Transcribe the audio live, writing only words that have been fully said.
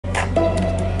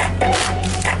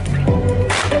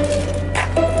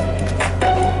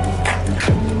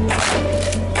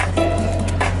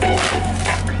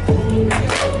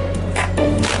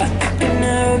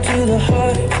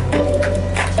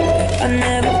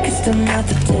still not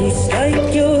the taste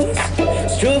like yours.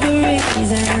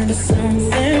 Strawberries and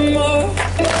something more.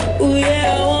 Ooh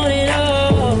yeah, I want it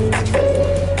all.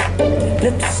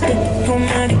 Lipstick on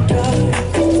my guitar.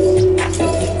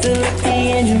 Fill up the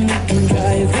engine, we can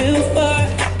drive real far.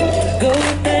 Go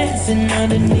dancing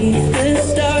underneath the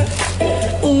stars.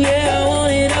 Ooh yeah, I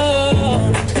want it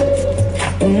all.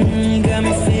 Got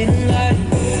me feeling like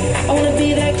I wanna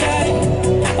be that guy.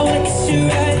 I wanna kiss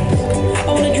your eyes.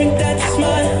 I wanna drink that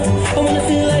smile. I wanna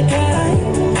feel like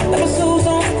my soul's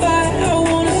on fire. I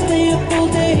wanna stay up all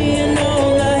day and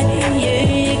all night. Yeah,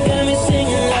 you got me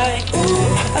singing like,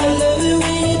 I love it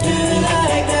when you do it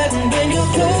like that. And when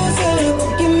you're closer,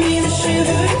 give me the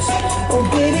shivers. Oh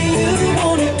baby, you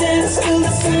wanna dance till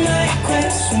the sunlight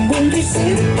cracks. And when they say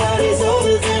the party's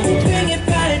over, then we bring it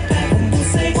right back. And we'll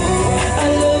say, I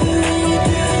love it when you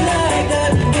do it like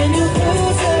that. And when you're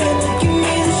closer, give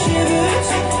me the shivers.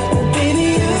 Oh baby,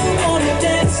 you wanna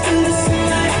dance till the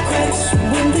sunlight cracks. And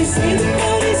when they say the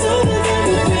party's over, then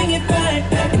we bring it right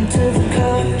back into the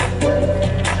car.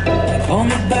 On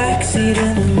the backseat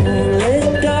in the moonlit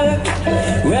dark.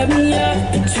 Wrap me up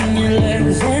between your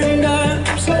legs and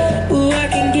arms. Ooh, I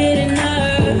can get enough.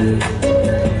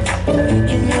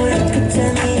 You know you could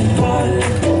tear me apart.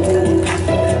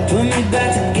 Put me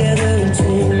back together and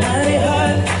take my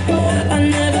heart. I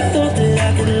never thought that I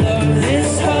could love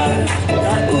this hard.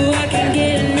 Ooh, I can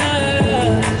get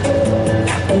enough.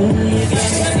 Ooh, you got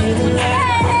me feeling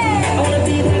like I wanna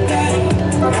be that guy.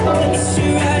 I wanna kiss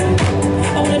your eyes.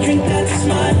 I wanna drink that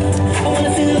smile. I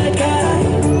wanna feel like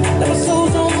my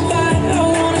soul's on fire. I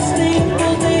wanna stay up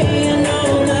all day and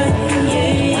all night.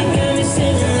 Yeah, you got me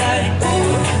singing like,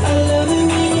 I love it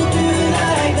when you do it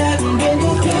like that. And when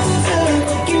you're closer,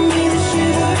 give me the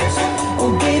shivers.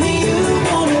 Oh baby, you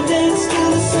wanna dance till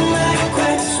the sunlight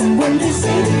cracks. And when they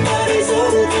say the party's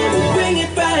over, then we'll bring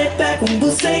it right back. And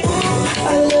we'll say,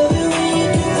 I love